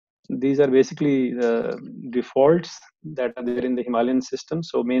 These are basically defaults that are there in the Himalayan system.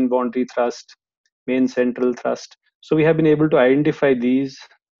 So main boundary thrust, main central thrust. So we have been able to identify these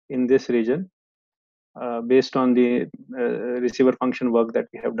in this region based on the receiver function work that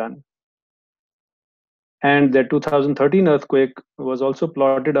we have done. And the 2013 earthquake was also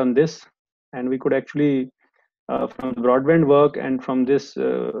plotted on this, and we could actually from the broadband work and from this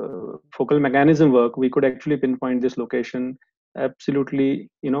focal mechanism work, we could actually pinpoint this location absolutely,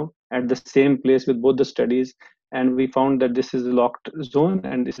 at the same place with both the studies. And we found that this is the locked zone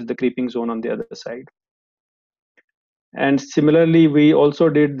and this is the creeping zone on the other side. And similarly, we also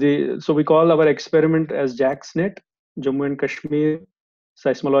did so we call our experiment as JAXNet, Jammu and Kashmir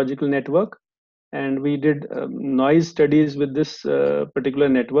Seismological Network. And we did noise studies with this particular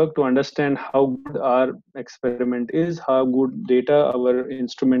network to understand how good our experiment is, how good data our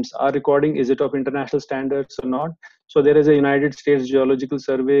instruments are recording, is it of international standards or not. So there is a United States Geological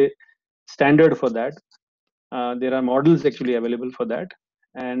Survey standard for that. There are models actually available for that.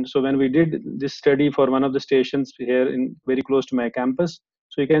 And so when we did this study for one of the stations here very close to my campus,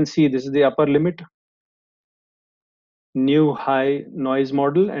 so you can see this is the upper limit, new high noise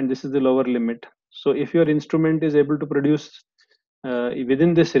model, and this is the lower limit. So if your instrument is able to produce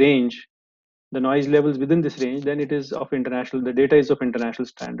within this range, the noise levels within this range, then it is of international, the data is of international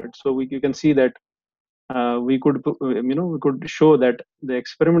standard. So you can see that we could show that the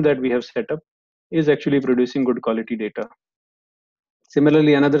experiment that we have set up is actually producing good quality data.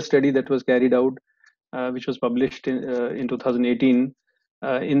 Similarly, another study that was carried out, which was published in 2018,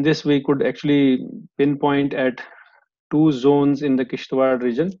 in this we could actually pinpoint at 2 zones in the Kishtwar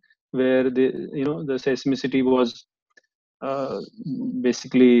region where the seismicity was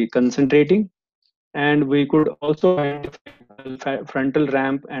basically concentrating, and we could also identify a frontal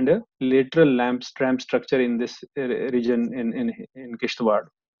ramp and a lateral ramp structure in this region in Kishtwar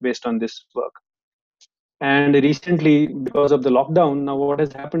based on this work. And recently, because of the lockdown, now what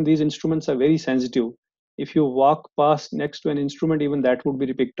has happened, these instruments are very sensitive. If you walk past next to an instrument, even that would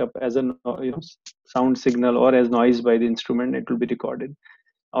be picked up as a sound signal or as noise by the instrument, it will be recorded.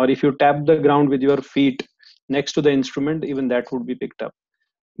 Or if you tap the ground with your feet next to the instrument, even that would be picked up.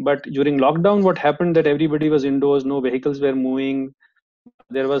 But during lockdown, what happened that everybody was indoors, no vehicles were moving,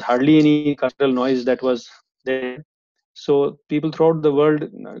 there was hardly any cultural noise that was there. So people throughout the world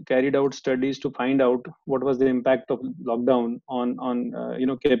carried out studies to find out what was the impact of lockdown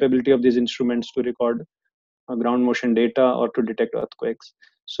on capability of these instruments to record ground motion data or to detect earthquakes.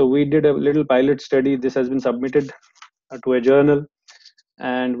 So we did a little pilot study. This has been submitted to a journal,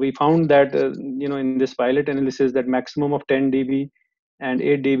 And we found that, in this pilot analysis, that maximum of 10 dB and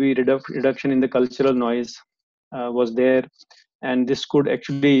 8 dB reduction in the cultural noise was there. And this could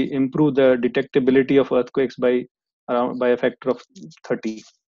actually improve the detectability of earthquakes by a factor of 30.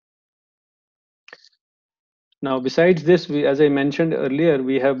 Now, besides this, as I mentioned earlier,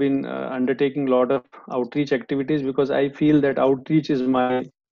 we have been undertaking a lot of outreach activities, because I feel that outreach is my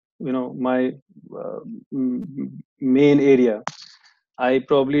main area. I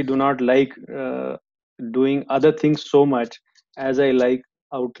probably do not like doing other things so much as I like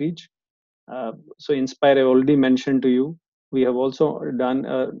outreach. So INSPIRE, I already mentioned to you. We have also done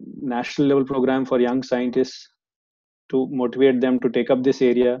a national level program for young scientists to motivate them to take up this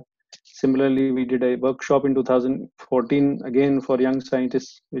area. Similarly, we did a workshop in 2014 again for young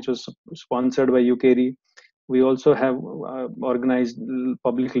scientists, which was sponsored by UKIERI. We also have organized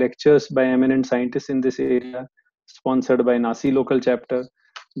public lectures by eminent scientists in this area, sponsored by NACI local chapter.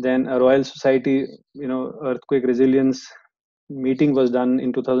 Then a Royal Society, earthquake resilience meeting was done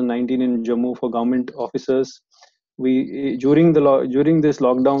in 2019 in Jammu for government officers. We during this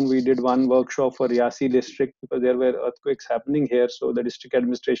lockdown, we did one workshop for Yasi district, because there were earthquakes happening here. So the district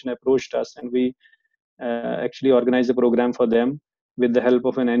administration approached us, and we actually organized a program for them with the help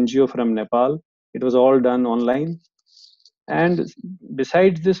of an NGO from Nepal. It was all done online. And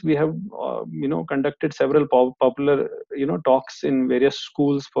besides this, we have conducted several popular talks in various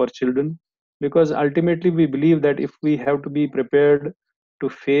schools for children, because ultimately we believe that if we have to be prepared to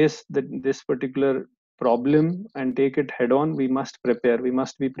face this particular problem and take it head on, we must prepare, we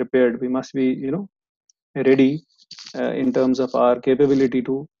must be prepared, we must be ready in terms of our capability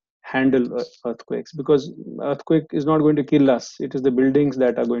to handle earthquakes, because earthquake is not going to kill us, it is the buildings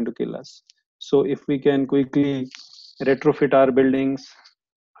that are going to kill us. So if we can quickly retrofit our buildings,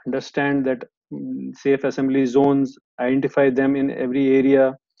 understand that safe assembly zones, identify them in every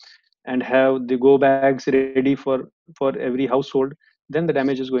area, and have the go bags ready for every household, then the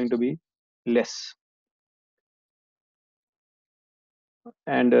damage is going to be less.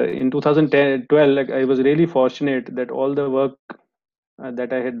 And in 2012, I was really fortunate that all the work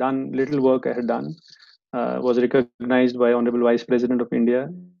that I had done, little work I had done, was recognized by Honorable Vice President of India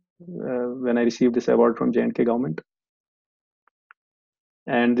when I received this award from J&K government.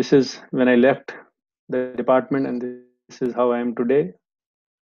 And this is when I left the department, and this is how I am today.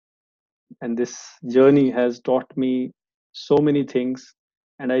 And this journey has taught me so many things,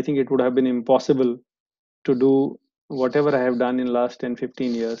 and I think it would have been impossible to do whatever I have done in last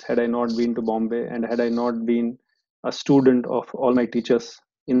 10-15 years had I not been to Bombay, and had I not been a student of all my teachers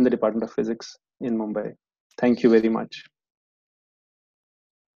in the Department of Physics in Mumbai. Thank you very much.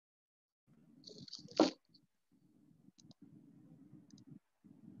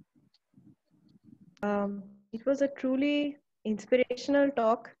 It was a truly inspirational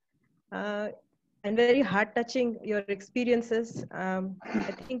talk and very heart-touching, your experiences. I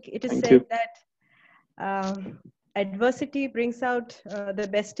think it is said that adversity brings out the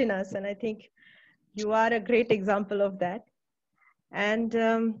best in us, and I think you are a great example of that. And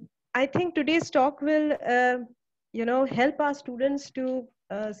I think today's talk will, help our students to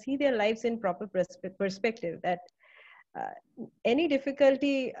see their lives in proper perspective, that any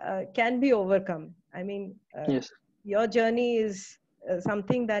difficulty can be overcome. I mean, yes. Your journey is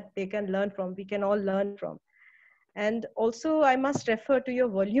something that they can learn from, we can all learn from. And also, I must refer to your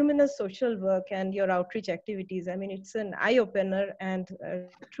voluminous social work and your outreach activities. I mean, it's an eye-opener and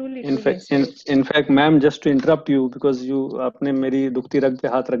truly inspiring. In fact, ma'am, just to interrupt you, because you apne meri dukti rag pe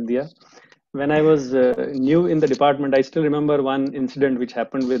haath rakh diya. When I was new in the department, I still remember one incident which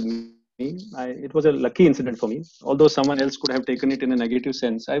happened with me. It was a lucky incident for me, although someone else could have taken it in a negative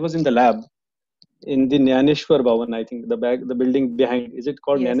sense. I was in the lab in the Nyaneshwar Bhavan, I think, the building behind. Is it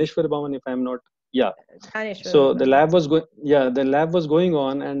called Yes. Nyaneshwar Bhavan, if I'm not? Yeah. Nyaneshwar So the lab Bhavan. was the lab was going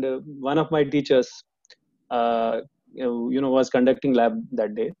on, and one of my teachers, was conducting lab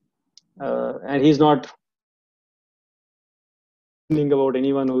that day, and he's not thinking about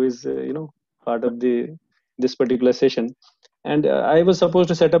anyone who is, part of this particular session. And I was supposed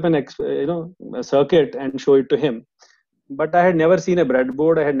to set up a circuit and show it to him. But I had never seen a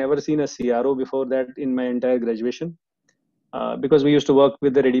breadboard. I had never seen a CRO before that in my entire graduation, because we used to work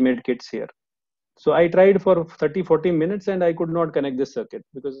with the ready-made kits here. So I tried for 30-40 minutes, and I could not connect this circuit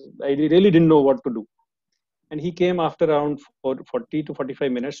because I really didn't know what to do. And he came after around 40 to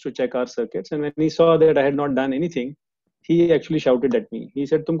 45 minutes to check our circuits. And when he saw that I had not done anything, he actually shouted at me. He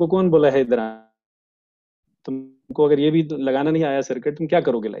said, "तुमको कौन बोला है इधर आने? तुमको अगर ये भी लगाना नहीं आया circuit, तुम क्या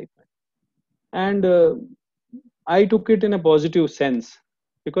करोगे life में?" And I took it in a positive sense,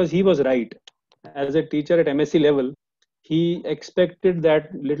 because he was right. As a teacher at MSc level, he expected that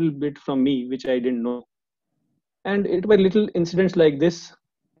little bit from me, which I didn't know. And it were little incidents like this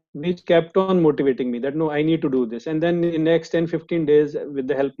which kept on motivating me that no, I need to do this. And then in the next 10-15 days, with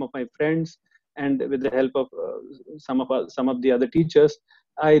the help of my friends and with the help of some of the other teachers,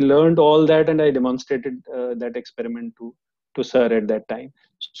 I learned all that, and I demonstrated that experiment to sir at that time.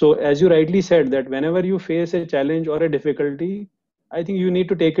 So as you rightly said, that whenever you face a challenge or a difficulty, I think you need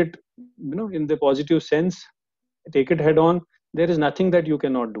to take it, in the positive sense, take it head on. There is nothing that you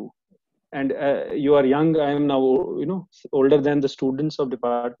cannot do. And you are young. I am now, older than the students of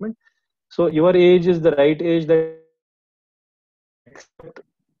department. So your age is the right age that you should accept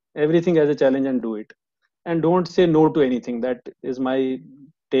everything as a challenge and do it. And don't say no to anything. That is my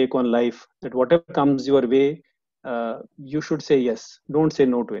take on life. That whatever comes your way, you should say yes. Don't say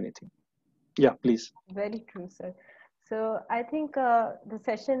no to anything. Yeah, please. Very true, sir. So I think the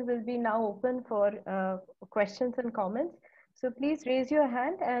session will be now open for questions and comments. So please raise your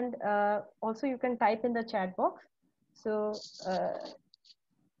hand, and also you can type in the chat box. So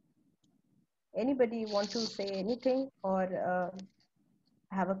anybody want to say anything or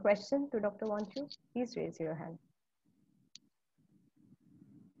have a question to Dr. Wanchoo? Please raise your hand.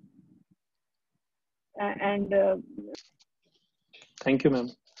 Thank you,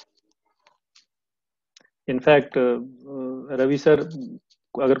 ma'am. In fact, Ravi sir,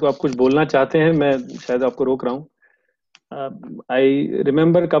 अगर आप कुछ बोलना चाहते हैं, मैं शायद आपको रोक रहा हूँ. I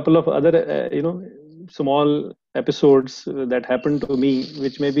remember a couple of other, small episodes that happened to me,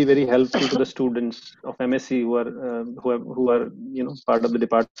 which may be very helpful to the students of MSc who are part of the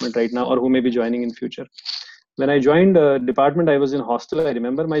department right now, or who may be joining in future. When I joined department, I was in hostel. I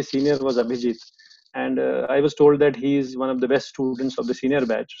remember my senior was Abhijit, and I was told that he is one of the best students of the senior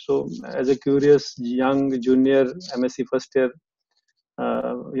batch. So as a curious young junior MSc first year,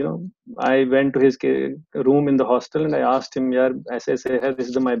 I went to his room in the hostel, and I asked him, "Yaar, aise hai, this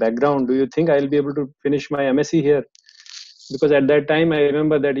is my background. Do you think I'll be able to finish my MSc here?" Because at that time, I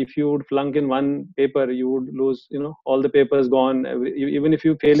remember that if you would flunk in one paper, you would lose, all the papers gone. Even if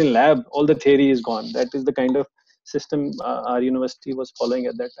you fail in lab, all the theory is gone. That is the kind of system our university was following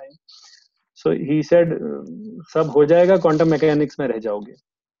at that time. So he said, "Sab ho jayega, quantum mechanics mein reh jaoge."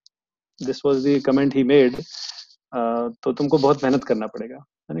 This was the comment he made. तो तुमको बहुत मेहनत करना पड़ेगा.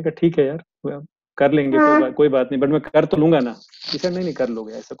 मैंने कहा ठीक है यार, कर लेंगे, कोई बात नहीं, बट मैं कर तो लूंगा ना. He said, नहीं कर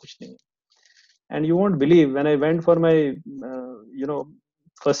लोगे, ऐसा कुछ नहीं. And you won't believe, when I went for my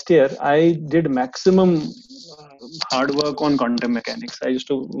first year, I did maximum hard work on quantum mechanics. I used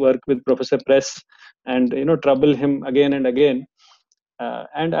to work with Professor Press and trouble him again and again.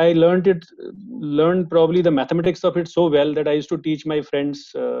 And I learned probably the mathematics of it so well that I used to teach my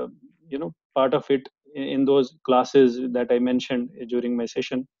friends part of it in those classes that I mentioned during my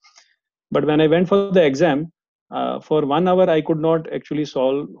session. But when I went for the exam, for 1 hour I could not actually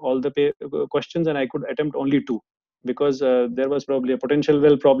solve all the questions, and I could attempt only 2, because there was probably a potential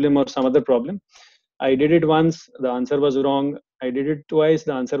well problem or some other problem. I did it once, the answer was wrong. I did it twice,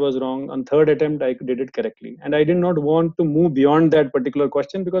 the answer was wrong. On third attempt, I did it correctly. And I did not want to move beyond that particular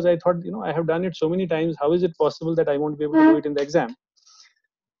question, because I thought, I have done it so many times. How is it possible that I won't be able to do it in the exam?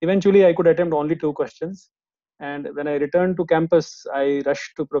 Eventually, I could attempt only 2 questions. And when I returned to campus, I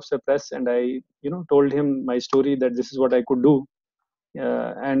rushed to Professor Press, and I, told him my story, that this is what I could do.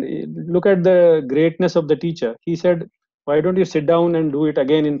 And look at the greatness of the teacher. He said, "Why don't you sit down and do it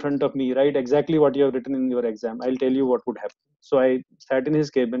again in front of me? Write exactly what you have written in your exam. I'll tell you what would happen." So I sat in his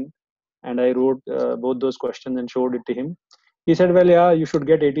cabin, and I wrote both those questions and showed it to him. He said, "Well, yeah, you should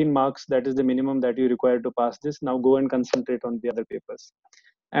get 18 marks. That is the minimum that you require to pass this. Now go and concentrate on the other papers."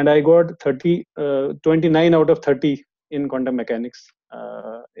 And I got 29 out of 30 in quantum mechanics,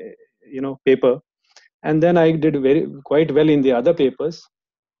 paper. And then I did quite well in the other papers.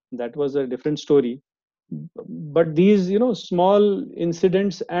 That was a different story. But these, small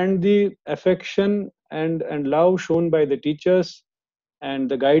incidents and the affection and love shown by the teachers and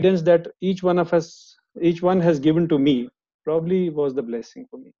the guidance that each one has given to me, probably was the blessing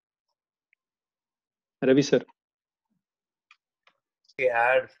for me. Ravi sir.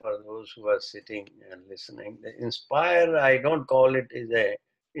 Add for those who are sitting and listening, the INSPIRE, I don't call it,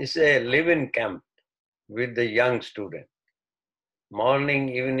 is a live-in camp with the young student. Morning,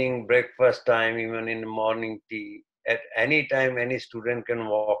 evening, breakfast time, even in the morning tea, at any time any student can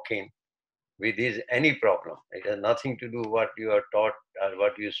walk in with any problem. It has nothing to do what you are taught or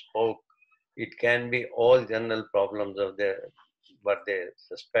what you spoke. It can be all general problems of what they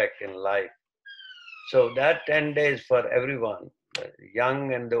suspect in life. So that 10 days for everyone, the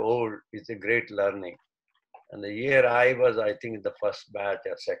young and the old, is a great learning. And the year I was, I think, the first batch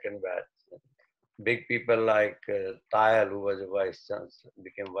or second batch. Big people like Tayal, who was a vice chancellor,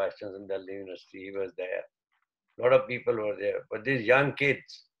 became vice chancellor in Delhi University, he was there. A lot of people were there. But these young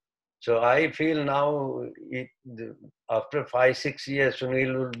kids, so I feel now, after 5-6 years,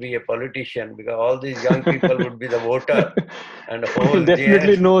 Sunil will be a politician because all these young people would be the voter, and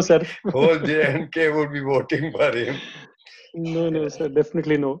Definitely no, sir. whole JNK would be voting for him. No, sir,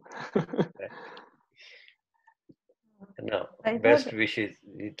 definitely no. No, best wishes.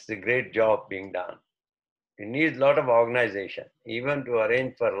 It's a great job being done. It needs a lot of organization, even to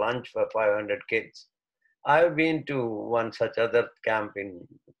arrange for lunch for 500 kids. I've been to one such other camp in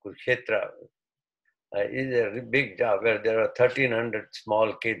Kurukshetra. It's a big job where there are 1,300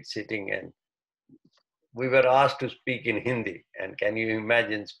 small kids sitting, and we were asked to speak in Hindi. And can you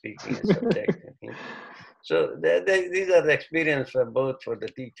imagine speaking a subject in Hindi? So these are the experience for both for the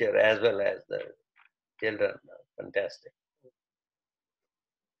teacher as well as the children. Fantastic.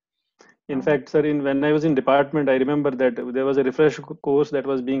 In fact, sir, when I was in department, I remember that there was a refresher course that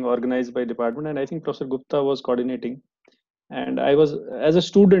was being organized by department, and I think Professor Gupta was coordinating. And I was, as a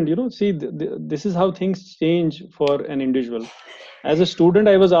student, see, this is how things change for an individual. As a student,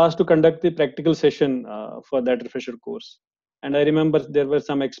 I was asked to conduct the practical session for that refresher course. And I remember there were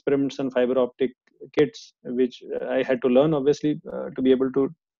some experiments on fiber optic kits, which I had to learn, obviously, to be able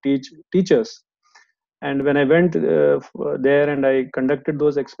to teach teachers. And when I went there and I conducted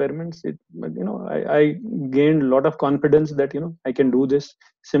those experiments, I gained a lot of confidence that I can do this.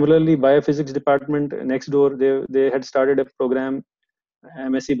 Similarly, biophysics department next door, they had started a program,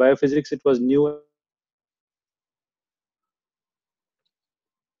 MSc biophysics. It was new.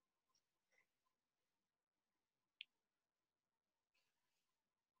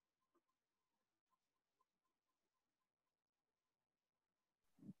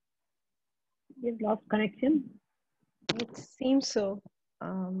 We've lost connection. It seems so.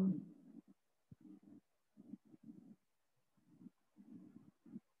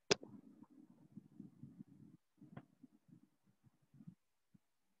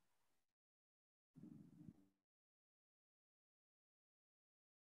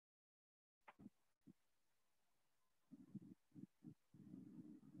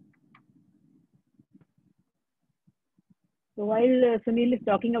 So while Sunil is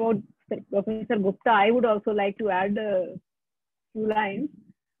talking about Professor Gupta, I would also like to add a few lines.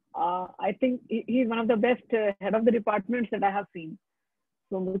 I think he's one of the best head of the departments that I have seen.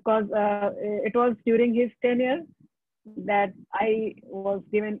 So because it was during his tenure that I was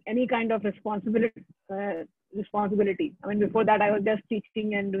given any kind of responsibility. I mean, before that, I was just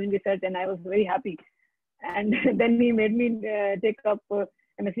teaching and doing research, and I was very happy. And then he made me take up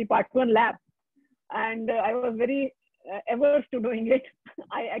MSc Part 1 lab. And I was very averse to doing it.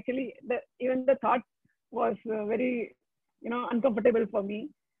 I actually, even the thought was very, uncomfortable for me.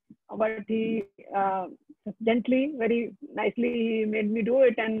 But he gently, very nicely made me do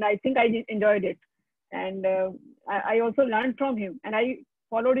it. And I think I enjoyed it. And I also learned from him. And I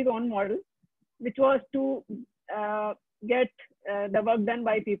followed his own model, which was to get the work done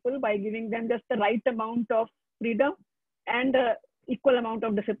by people by giving them just the right amount of freedom and equal amount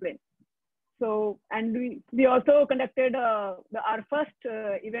of discipline. So, and we also conducted our first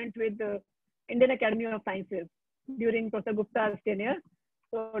event with the Indian Academy of Sciences during Professor Gupta's tenure.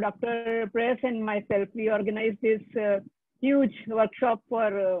 So Dr. Press and myself, we organized this huge workshop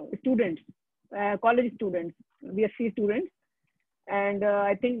for students, college students, BSc students. And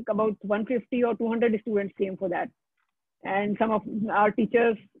I think about 150 or 200 students came for that. And some of our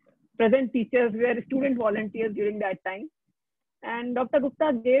teachers, present teachers, were student volunteers during that time. And Dr.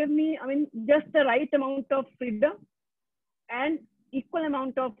 Gupta gave me, just the right amount of freedom and equal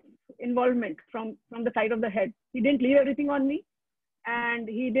amount of involvement from the side of the head. He didn't leave everything on me, and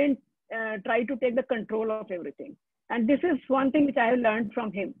he didn't try to take the control of everything. And this is one thing which I have learned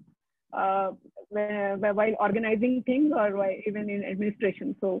from him while organizing things or even in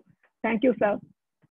administration. So thank you, sir.